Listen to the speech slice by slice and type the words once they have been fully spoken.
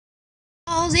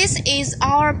So this is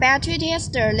our battery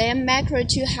tester, the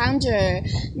MICRO-200.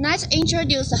 Let's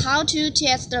introduce how to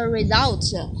test the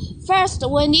results. First,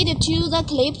 we need to the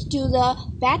clips to the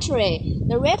battery.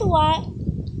 The red one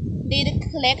is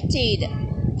collected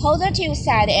positive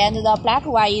side and the black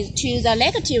one is to the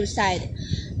negative side.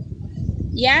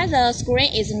 Yeah, the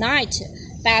screen is night,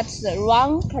 but the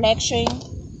wrong collection,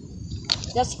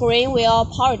 the screen will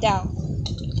power down.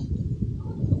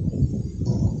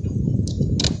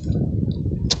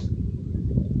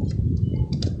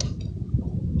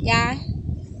 Yeah,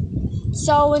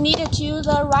 so we need to do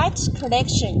the right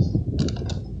collection.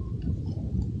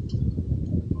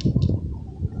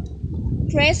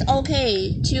 Press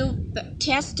OK to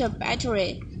test the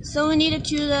battery. So we need to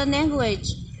choose the language.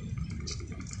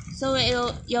 So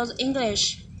we'll use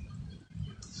English.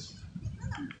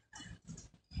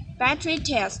 Battery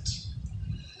test.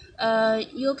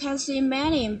 You can see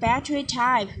many battery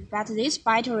type, but this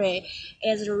battery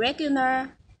is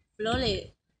regular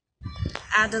fluid.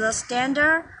 And the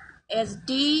standard is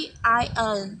DIN,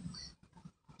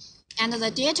 and the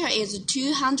data is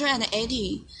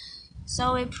 280.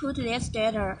 So we put this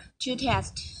data to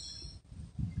test.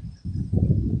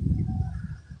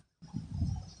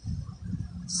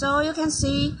 So you can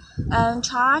see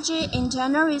charge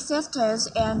internal resistance,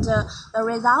 and the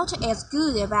result is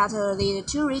good, but need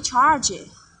to recharge.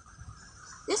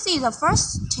 This is the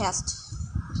first test.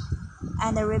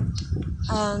 And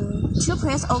to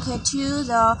press OK to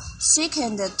the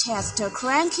second test,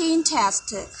 cranking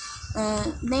test,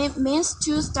 means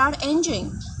to start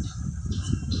engine.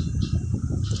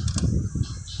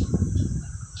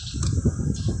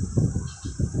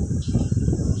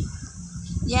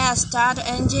 Yeah, start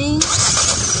engine.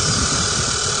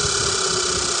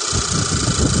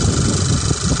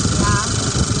 Yeah.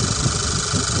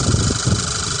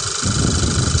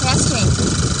 Testing.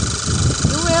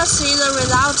 You will see the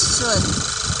result soon.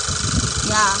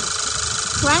 Yeah.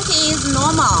 Cranking is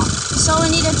normal, so we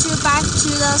need to back to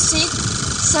the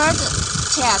third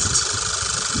test.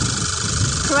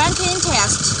 Cranking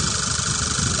test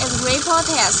is ripple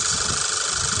test.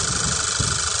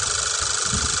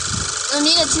 You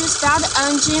need to start the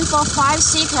engine for 5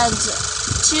 seconds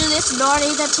to this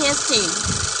loaded testing.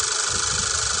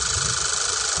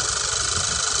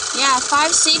 Yeah,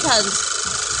 5 seconds.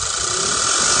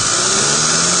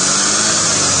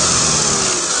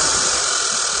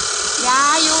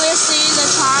 Yeah, you will see the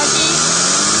charging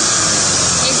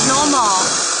is normal.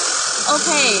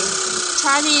 Okay,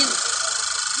 charging.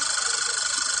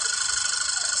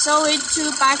 So we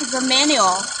to back the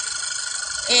manual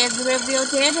is review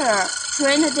data.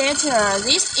 Print data.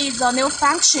 This is a new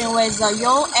function with the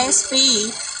USB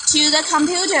to the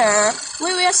computer.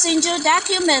 We will send you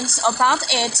documents about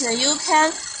it. You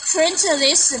can print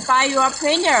this by your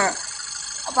printer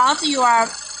about your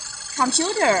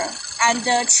computer and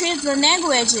choose the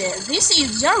language. This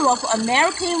is Europe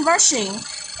American version.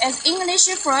 It's English,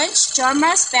 French,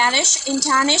 German, Spanish,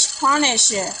 Italian, Polish.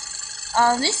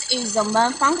 This is the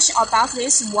main function about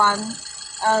this one.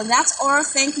 That's all.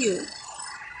 Thank you.